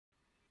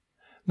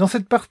Dans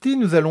cette partie,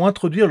 nous allons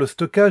introduire le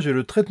stockage et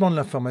le traitement de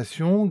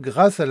l'information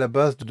grâce à la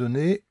base de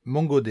données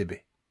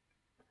MongoDB.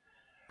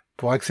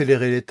 Pour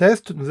accélérer les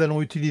tests, nous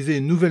allons utiliser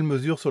une nouvelle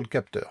mesure sur le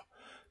capteur.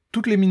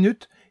 Toutes les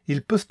minutes,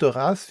 il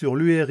postera sur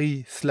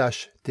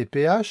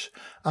l'URI/TPH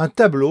un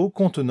tableau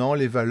contenant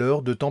les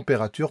valeurs de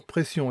température,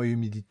 pression et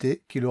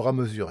humidité qu'il aura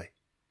mesurées.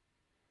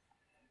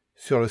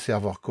 Sur le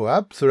serveur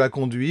Coap, cela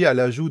conduit à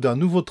l'ajout d'un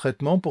nouveau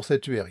traitement pour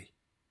cette URI.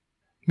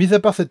 Mis à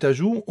part cet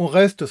ajout, on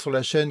reste sur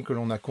la chaîne que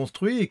l'on a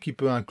construite et qui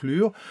peut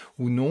inclure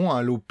ou non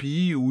un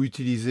LOPI ou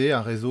utiliser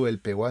un réseau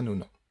LP1 ou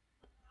non.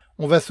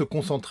 On va se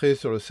concentrer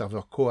sur le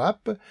serveur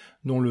Coap,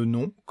 dont le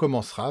nom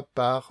commencera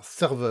par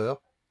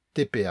serveur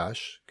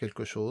tph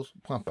quelque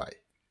chose.py.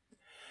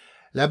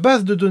 La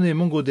base de données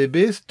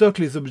MongoDB stocke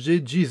les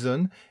objets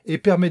JSON et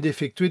permet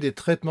d'effectuer des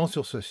traitements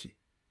sur ceux-ci.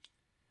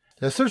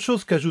 La seule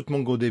chose qu'ajoute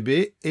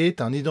MongoDB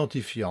est un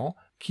identifiant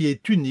qui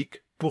est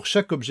unique pour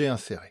chaque objet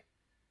inséré.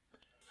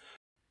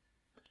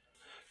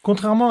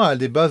 Contrairement à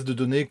des bases de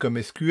données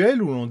comme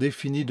SQL où l'on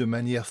définit de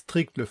manière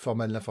stricte le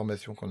format de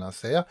l'information qu'on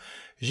insère,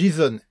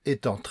 JSON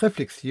étant très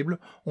flexible,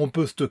 on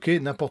peut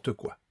stocker n'importe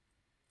quoi.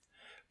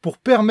 Pour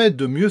permettre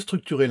de mieux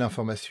structurer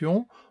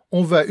l'information,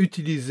 on va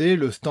utiliser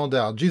le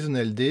standard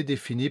JSON-LD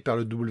défini par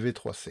le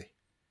W3C.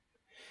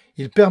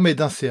 Il permet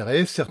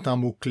d'insérer certains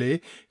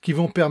mots-clés qui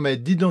vont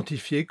permettre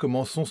d'identifier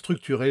comment sont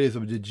structurés les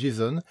objets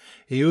JSON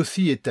et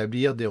aussi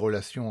établir des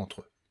relations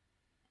entre eux.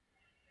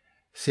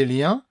 Ces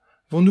liens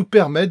vont nous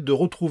permettre de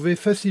retrouver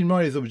facilement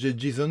les objets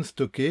JSON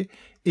stockés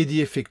et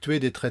d'y effectuer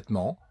des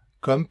traitements,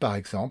 comme par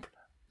exemple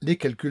les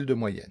calculs de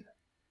moyenne.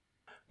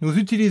 Nous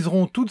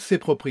utiliserons toutes ces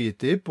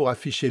propriétés pour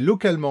afficher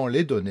localement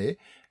les données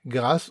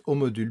grâce au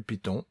module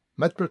Python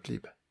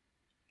Matplotlib.